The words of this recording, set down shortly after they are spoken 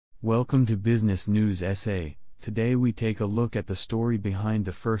Welcome to Business News SA. Today we take a look at the story behind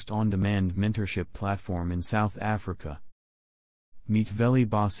the first on-demand mentorship platform in South Africa. Meet Veli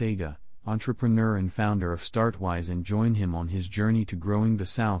Basega, entrepreneur and founder of Startwise, and join him on his journey to growing the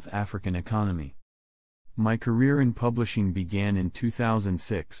South African economy. My career in publishing began in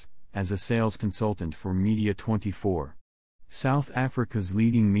 2006, as a sales consultant for Media24, South Africa's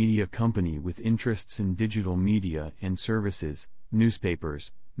leading media company with interests in digital media and services,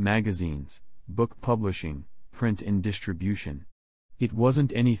 newspapers, magazines, book publishing, print and distribution. It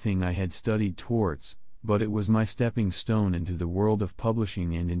wasn't anything I had studied towards, but it was my stepping stone into the world of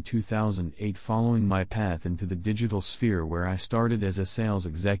publishing, and in 2008 following my path into the digital sphere, where I started as a sales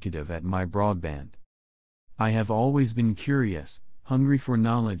executive at My Broadband. I have always been curious, hungry for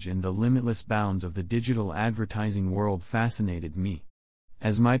knowledge, and the limitless bounds of the digital advertising world fascinated me.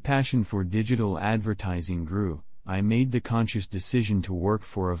 As my passion for digital advertising grew, I made the conscious decision to work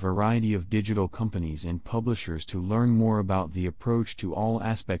for a variety of digital companies and publishers to learn more about the approach to all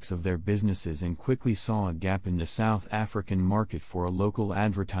aspects of their businesses, and quickly saw a gap in the South African market for a local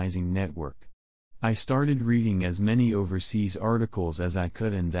advertising network. I started reading as many overseas articles as I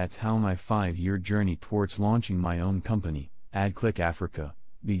could, and that's how my 5-year journey towards launching my own company, AdClick Africa,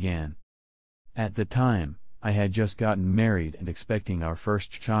 began. At the time, I had just gotten married and expecting our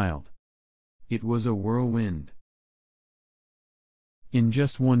first child. It was a whirlwind. In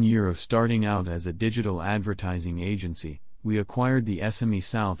just 1 year of starting out as a digital advertising agency, we acquired the SME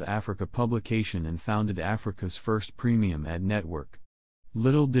South Africa publication and founded Africa's first premium ad network.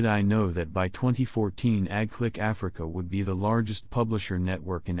 Little did I know that by 2014 AdClick Africa would be the largest publisher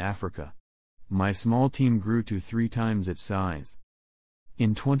network in Africa. My small team grew to 3 times its size.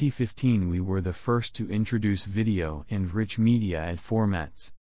 In 2015 we were the first to introduce video and rich media ad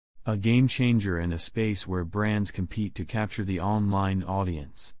formats. A game changer in a space where brands compete to capture the online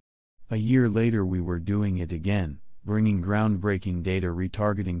audience. A year later we were doing it again, bringing groundbreaking data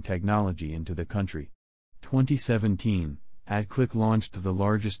retargeting technology into the country. 2017, AdClick launched the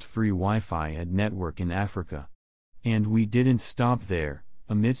largest free Wi-Fi ad network in Africa. And we didn't stop there.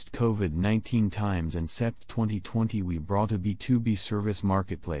 Amidst COVID-19 times and Sept 2020 we brought a B2B service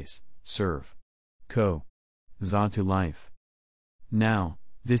marketplace, Serve.co. ZA to life. Now,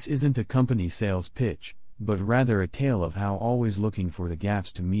 this isn't a company sales pitch, but rather a tale of how always looking for the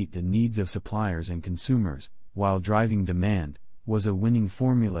gaps to meet the needs of suppliers and consumers, while driving demand, was a winning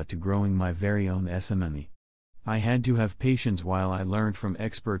formula to growing my very own SME. I had to have patience while I learned from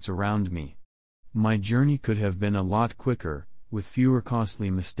experts around me. My journey could have been a lot quicker, with fewer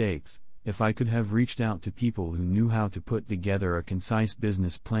costly mistakes, if I could have reached out to people who knew how to put together a concise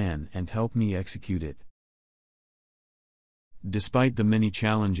business plan and help me execute it. Despite the many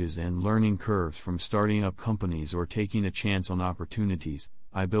challenges and learning curves from starting up companies or taking a chance on opportunities,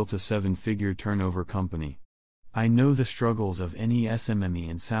 I built a 7-figure turnover company. I know the struggles of any SME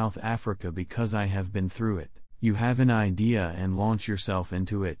in South Africa because I have been through it. You have an idea and launch yourself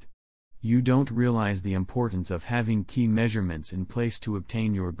into it. You don't realize the importance of having key measurements in place to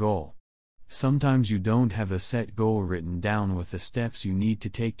obtain your goal. Sometimes you don't have a set goal written down with the steps you need to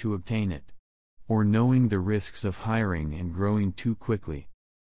take to obtain it, or knowing the risks of hiring and growing too quickly.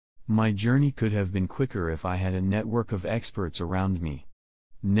 My journey could have been quicker if I had a network of experts around me.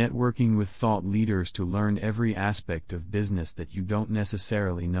 Networking with thought leaders to learn every aspect of business that you don't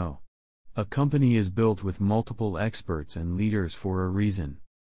necessarily know. A company is built with multiple experts and leaders for a reason.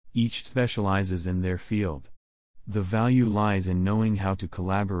 Each specializes in their field. The value lies in knowing how to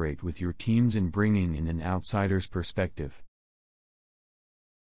collaborate with your teams and bringing in an outsider's perspective.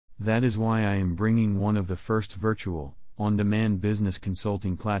 That is why I am bringing one of the first virtual, on-demand business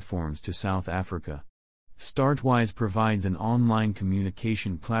consulting platforms to South Africa. Startwise provides an online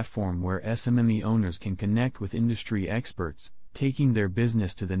communication platform where SME owners can connect with industry experts, taking their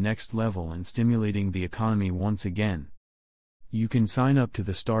business to the next level and stimulating the economy once again. You can sign up to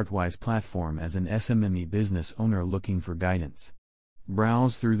the Startwise platform as an SME business owner looking for guidance.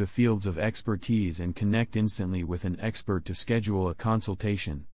 Browse through the fields of expertise and connect instantly with an expert to schedule a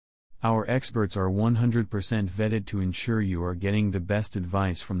consultation. Our experts are 100% vetted to ensure you are getting the best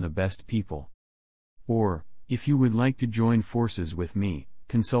advice from the best people. Or, if you would like to join forces with me,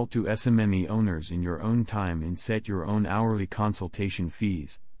 consult to SME owners in your own time and set your own hourly consultation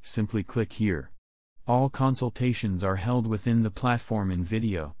fees, simply click here. All consultations are held within the platform in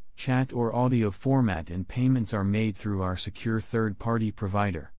video, chat or audio format, and payments are made through our secure third-party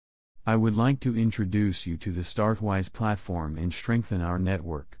provider. I would like to introduce you to the Startwise platform and strengthen our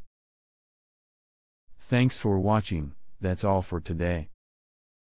network. Thanks for watching. That's all for today.